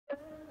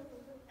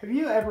Have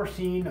you ever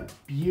seen a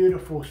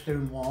beautiful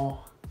stone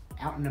wall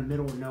out in the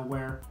middle of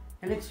nowhere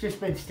and it's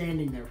just been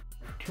standing there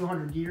for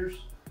 200 years?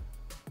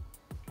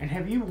 And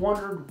have you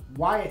wondered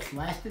why it's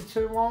lasted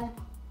so long?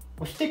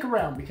 Well, stick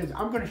around because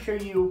I'm going to show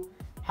you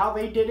how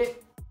they did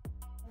it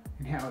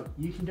and how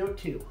you can do it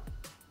too.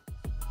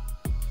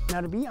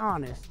 Now, to be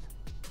honest,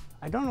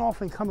 I don't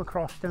often come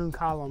across stone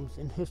columns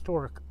in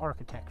historic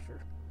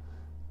architecture.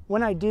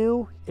 When I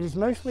do, it is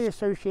mostly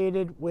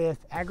associated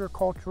with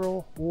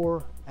agricultural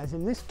or, as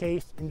in this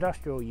case,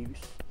 industrial use.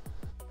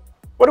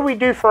 What do we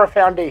do for a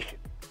foundation?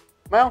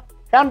 Well,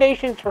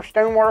 foundations for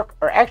stonework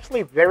are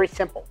actually very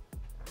simple.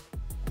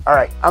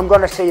 Alright, I'm going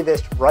to say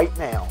this right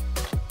now.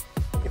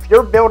 If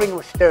you're building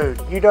with stone,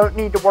 you don't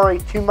need to worry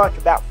too much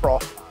about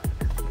frost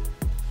lines.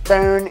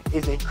 Stone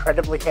is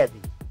incredibly heavy.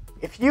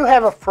 If you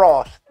have a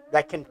frost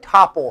that can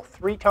topple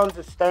 3 tons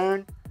of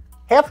stone,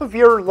 half of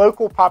your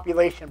local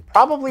population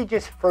probably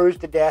just froze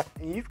to death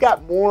and you've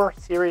got more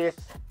serious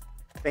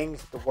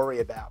things to worry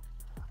about.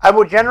 I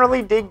will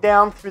generally dig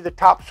down through the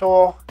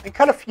topsoil and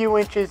cut a few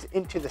inches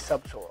into the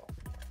subsoil.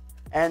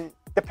 And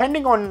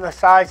depending on the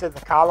size of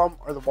the column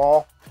or the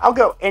wall, I'll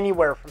go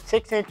anywhere from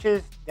 6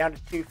 inches down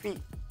to 2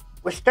 feet.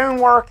 With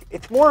stonework,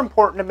 it's more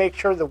important to make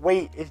sure the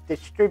weight is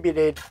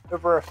distributed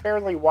over a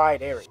fairly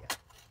wide area.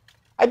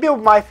 I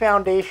build my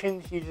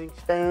foundations using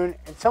stone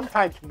and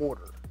sometimes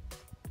mortar.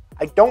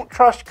 I don't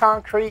trust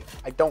concrete,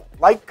 I don't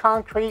like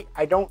concrete,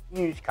 I don't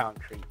use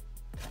concrete.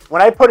 When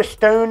I put a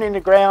stone in the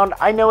ground,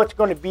 I know it's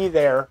going to be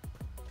there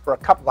for a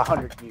couple of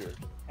hundred years.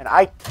 And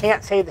I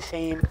can't say the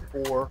same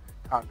for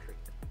concrete.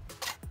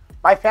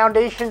 My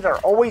foundations are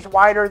always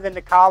wider than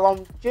the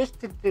column just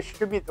to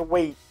distribute the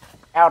weight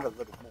out a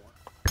little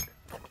more.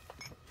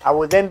 I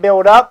will then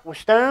build up with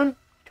stone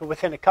to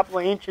within a couple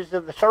of inches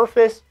of the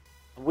surface,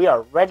 and we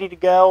are ready to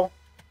go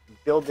and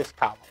build this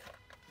column.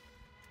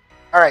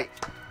 Alright.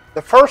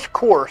 The first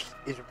course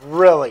is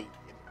really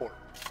important.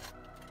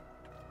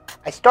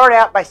 I start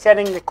out by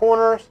setting the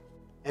corners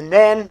and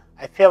then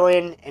I fill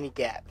in any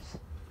gaps.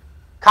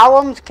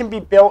 Columns can be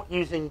built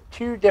using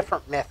 2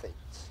 different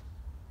methods.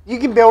 You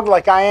can build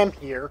like I am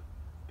here,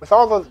 with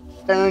all the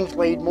stones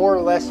laid more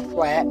or less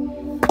flat,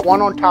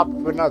 one on top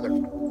of another.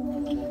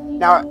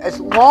 Now, as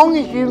long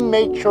as you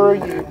make sure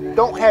you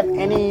don't have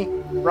any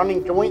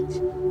running joints,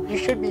 you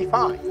should be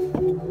fine.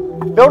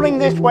 Building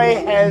this way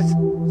has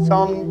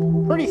some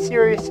pretty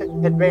serious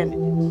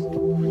advantages.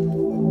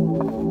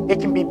 It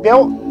can be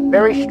built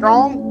very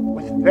strong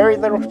with very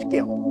little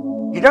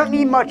skill. You don't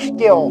need much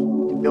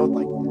skill to build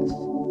like this.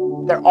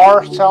 There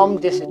are some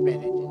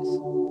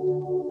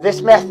disadvantages.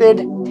 This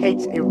method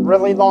takes a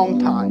really long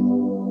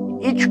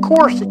time. Each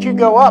course that you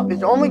go up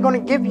is only going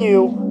to give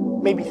you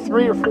maybe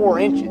 3 or 4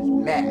 inches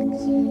max.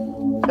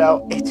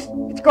 So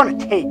it's going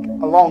to take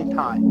a long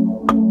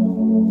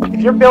time.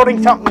 If you're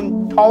building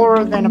something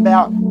taller than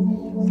about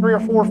 3 or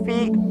 4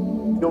 feet,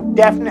 you'll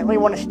definitely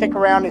want to stick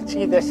around and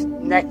see this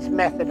next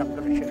method I'm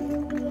going to show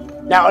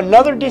you. Now,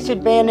 another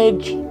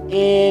disadvantage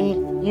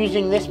in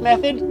using this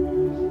method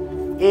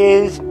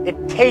is it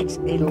takes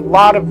a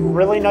lot of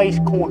really nice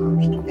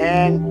corners,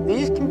 and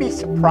these can be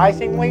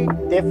surprisingly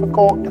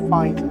difficult to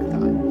find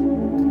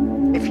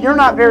sometimes. If you're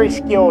not very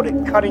skilled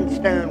at cutting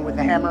stone with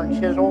a hammer and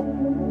chisel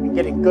and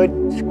getting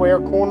good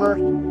square corners,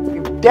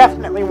 you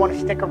definitely want to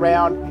stick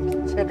around and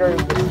consider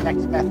this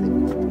next method.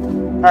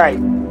 Alright.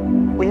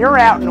 When you're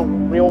out in the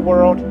real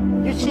world,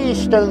 you see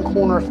stone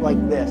corners like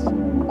this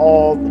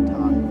all the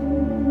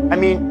time. I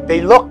mean,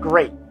 they look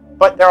great,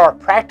 but there are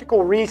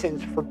practical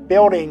reasons for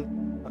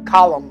building a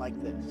column like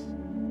this.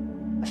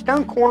 A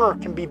stone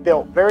corner can be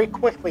built very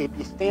quickly if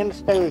you stand the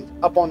stones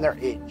up on their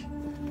edge.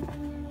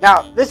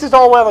 Now, this is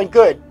all well and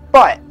good,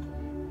 but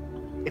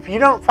if you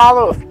don't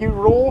follow a few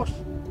rules,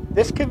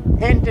 this could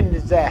end in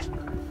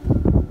disaster.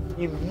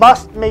 You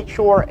must make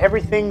sure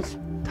everything's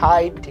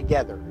tied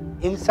together,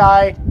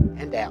 inside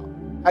and out.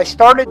 I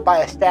started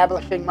by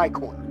establishing my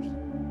corners.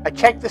 I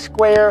check the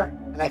square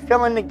and I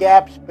fill in the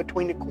gaps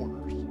between the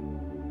corners.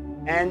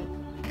 And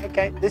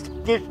okay, this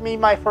gives me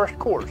my first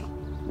course.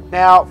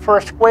 Now for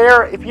a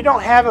square, if you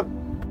don't have a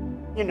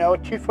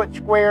 2-foot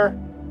square,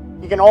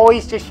 you can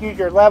always just use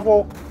your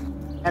level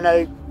and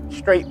a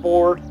straight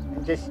board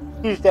and just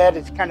use that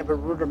as kind of a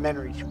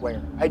rudimentary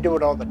square. I do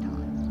it all the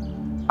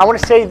time. I want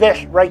to say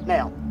this right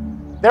now.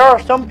 There are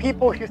some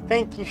people who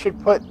think you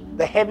should put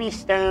the heavy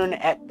stone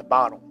at the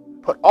bottom.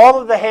 Put all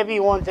of the heavy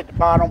ones at the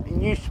bottom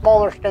and use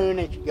smaller stone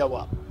as you go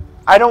up.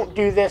 I don't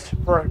do this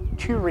for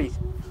 2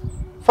 reasons.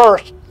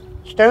 First,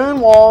 stone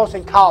walls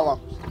and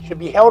columns should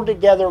be held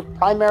together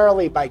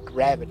primarily by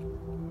gravity.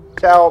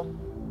 So,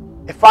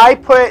 if I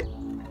put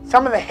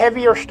some of the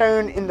heavier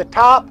stone in the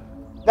top,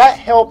 that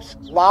helps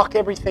lock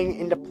everything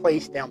into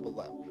place down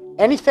below.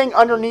 Anything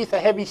underneath a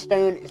heavy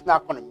stone is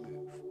not going to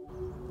move.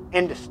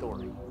 End of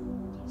story.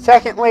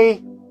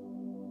 Secondly,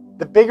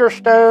 the bigger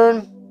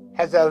stone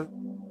has a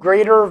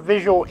greater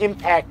visual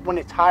impact when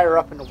it's higher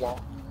up in the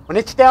wall. When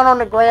it's down on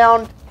the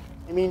ground,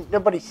 I mean,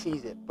 nobody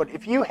sees it. But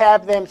if you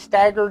have them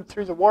staggered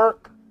through the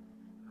work,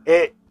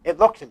 it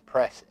looks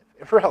impressive.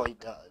 It really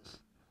does.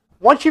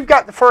 Once you've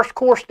got the first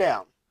course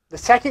down, the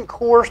second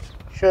course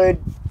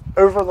should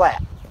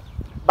overlap.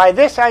 By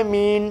this I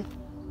mean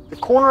the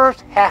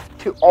corners have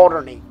to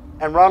alternate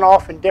and run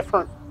off in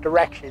different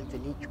directions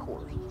in each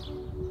course.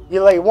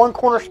 You lay one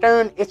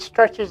cornerstone, it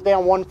stretches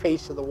down one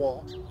face of the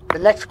wall. The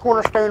next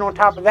cornerstone on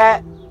top of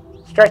that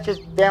stretches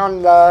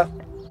down the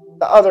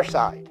other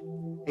side.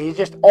 And you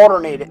just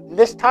alternate it. And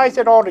this ties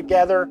it all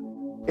together.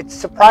 It's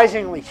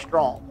surprisingly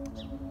strong.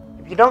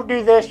 If you don't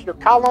do this, your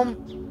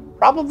column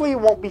probably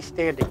won't be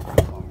standing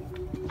very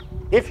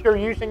long. If you're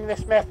using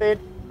this method,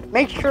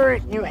 make sure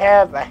you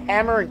have a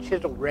hammer and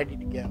chisel ready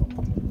to go.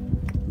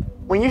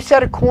 When you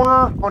set a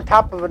corner on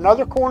top of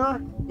another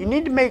corner, you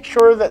need to make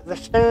sure that the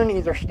stone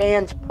either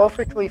stands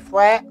perfectly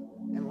flat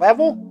and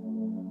level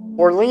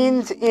or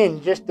leans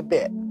in just a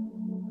bit.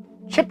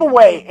 Chip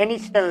away any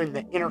stone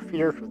that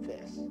interferes with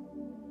this.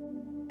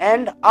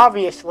 And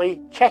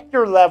obviously, check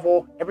your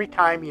level every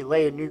time you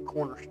lay a new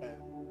cornerstone.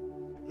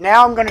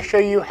 Now I'm going to show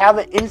you how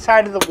the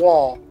inside of the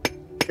wall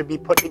should be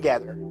put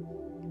together.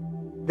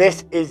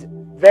 This is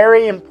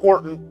very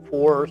important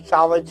for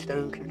solid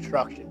stone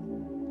construction.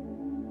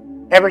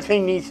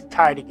 Everything needs to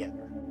tie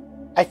together.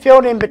 I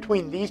filled in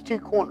between these two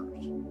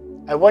corners.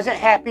 I wasn't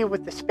happy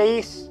with the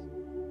space,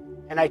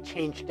 and I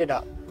changed it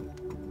up.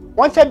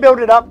 Once I built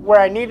it up where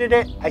I needed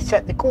it, I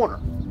set the corner.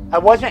 I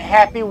wasn't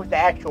happy with the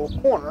actual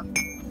corner,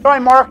 so I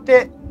marked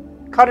it,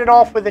 cut it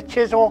off with a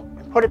chisel,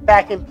 and put it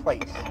back in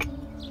place.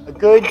 A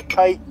good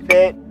tight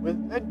fit with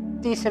a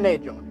decent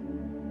edge on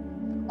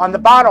it. On the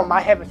bottom,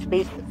 I have a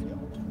space to fill.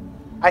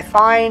 I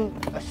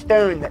find a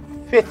stone that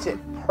fits it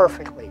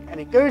perfectly, and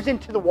it goes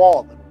into the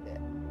wall a little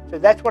bit. So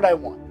that's what I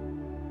want.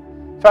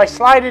 So I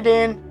slide it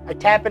in, I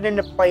tap it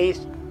into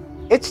place.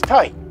 It's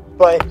tight,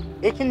 but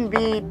it can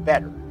be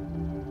better.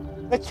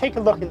 Let's take a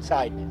look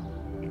inside now.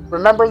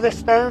 Remember this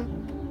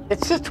stone?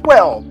 It sits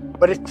well,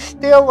 but it's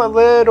still a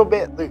little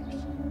bit loose.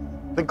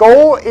 The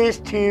goal is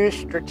to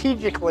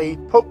strategically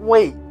put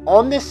weight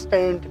on this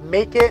stone to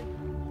make it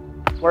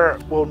where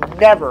it will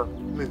never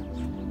move.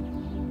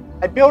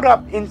 I build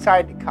up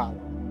inside the column.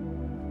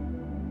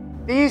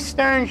 These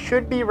stones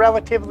should be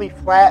relatively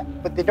flat,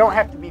 but they don't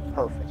have to be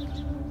perfect.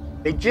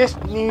 They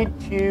just need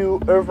to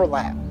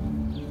overlap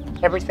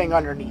everything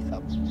underneath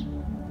of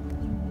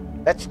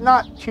them. That's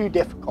not too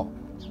difficult.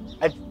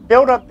 I've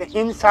built up the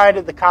inside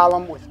of the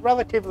column with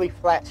relatively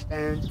flat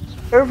stones,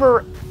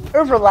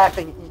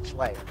 overlapping each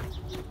layer.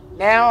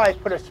 Now I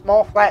put a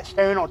small flat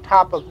stone on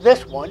top of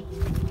this one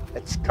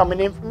that's coming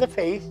in from the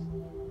face,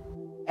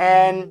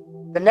 and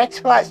the next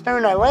flat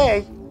stone I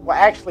lay will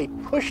actually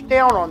push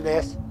down on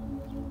this,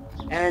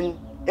 and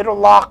it'll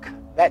lock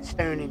that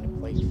stone into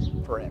place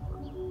forever.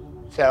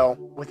 So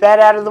with that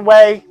out of the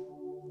way,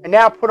 I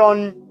now put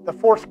on the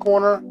fourth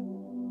corner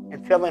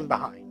and fill in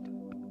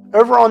behind.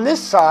 Over on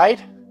this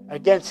side,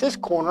 against this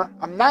corner,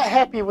 I'm not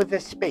happy with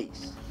this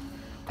space.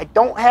 I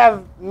don't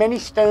have many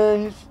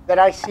stones that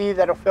I see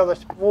that'll fill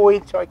this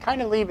void, so I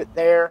kind of leave it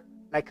there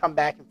and I come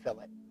back and fill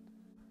it.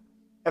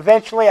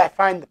 Eventually I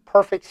find the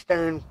perfect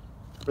stone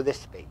for this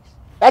space.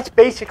 That's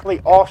basically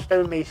all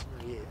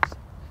stonemasonry is.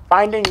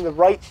 Finding the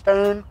right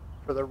stone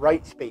for the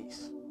right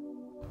space.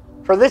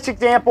 For this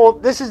example,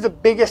 this is the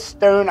biggest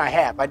stone I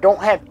have. I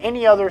don't have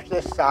any others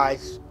this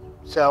size,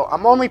 so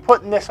I'm only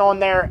putting this on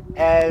there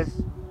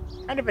as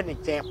kind of an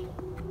example.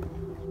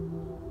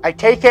 I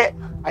take it,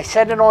 I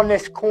set it on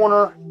this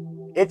corner.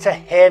 It's a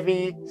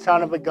heavy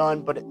son of a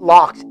gun, but it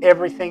locks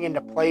everything into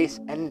place,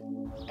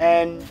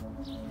 and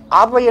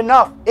oddly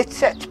enough, it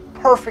sets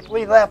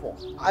perfectly level.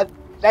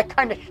 That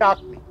kind of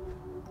shocked me.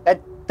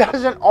 That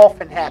doesn't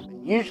often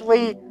happen.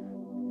 Usually,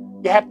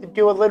 you have to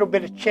do a little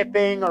bit of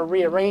chipping or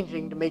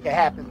rearranging to make it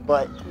happen,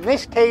 but in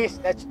this case,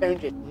 that stone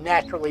just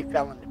naturally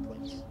fell into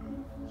place.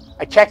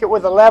 I check it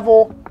with a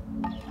level,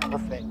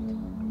 perfect.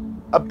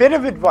 A bit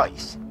of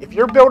advice, if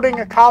you're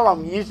building a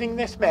column using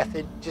this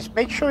method, just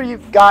make sure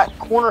you've got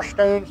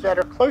cornerstones that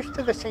are close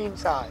to the same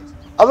size.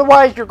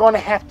 Otherwise, you're going to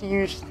have to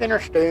use thinner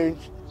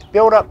stones to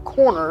build up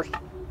corners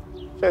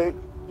so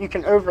you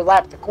can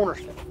overlap the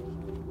cornerstones.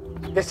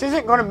 This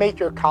isn't going to make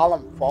your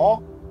column fall,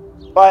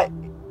 but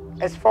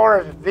as far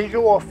as a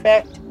visual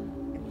effect,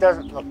 it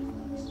doesn't look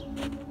nice.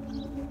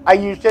 I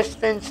use this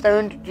thin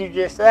stone to do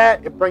just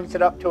that. It brings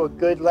it up to a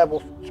good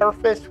level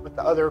surface with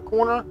the other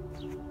corner.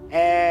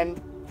 And,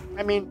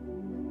 I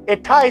mean,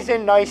 it ties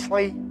in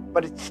nicely,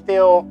 but it's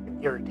still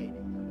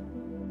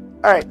irritating.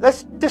 Alright,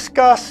 let's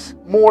discuss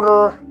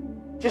mortar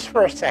just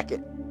for a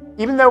second.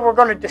 Even though we're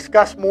going to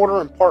discuss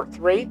mortar in part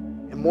 3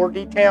 in more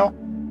detail,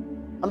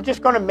 I'm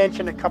just going to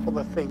mention a couple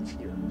of things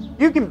here.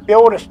 You can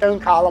build a stone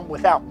column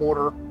without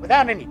mortar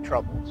without any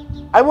trouble.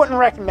 I wouldn't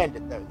recommend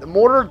it though. The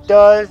mortar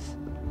does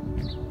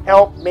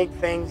help make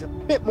things a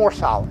bit more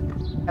solid.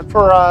 And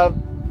for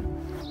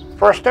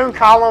a stone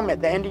column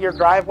at the end of your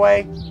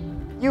driveway,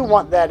 you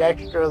want that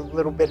extra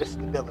little bit of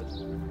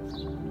stability.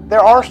 There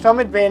are some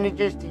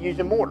advantages to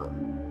using mortar.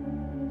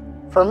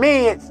 For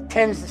me, it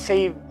tends to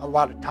save a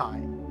lot of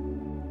time.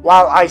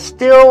 While I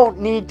still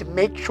need to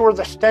make sure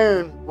the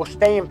stone will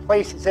stay in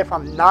place as if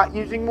I'm not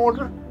using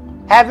mortar,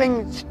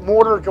 having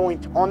mortar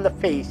joints on the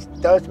face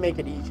does make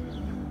it easier.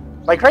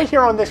 Like right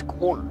here on this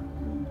corner,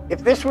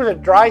 if this was a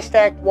dry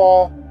stacked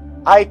wall,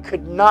 I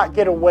could not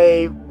get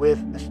away with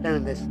a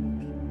stone this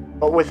loose.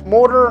 But with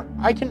mortar,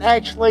 I can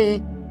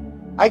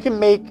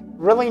make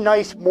really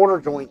nice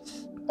mortar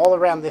joints all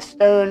around this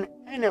stone,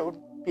 and it would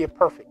be a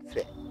perfect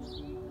fit.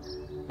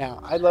 Now,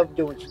 I love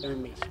doing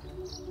stonemason.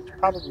 It's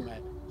probably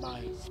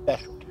my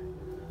specialty,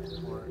 as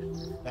far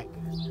as that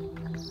goes.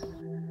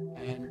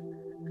 And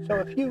so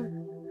if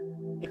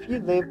you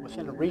live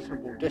within a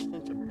reasonable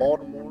distance of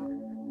Baltimore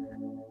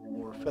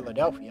or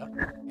Philadelphia,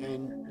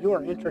 and you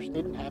are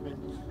interested in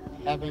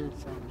having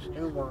some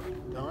stonework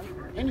done,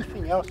 or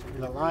anything else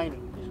in the line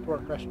of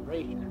historic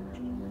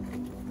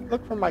restoration,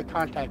 look for my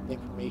contact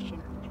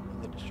information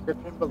in the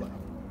description below.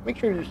 Make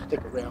sure you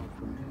stick around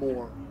for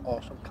more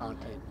awesome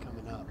content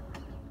coming up.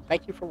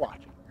 Thank you for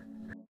watching.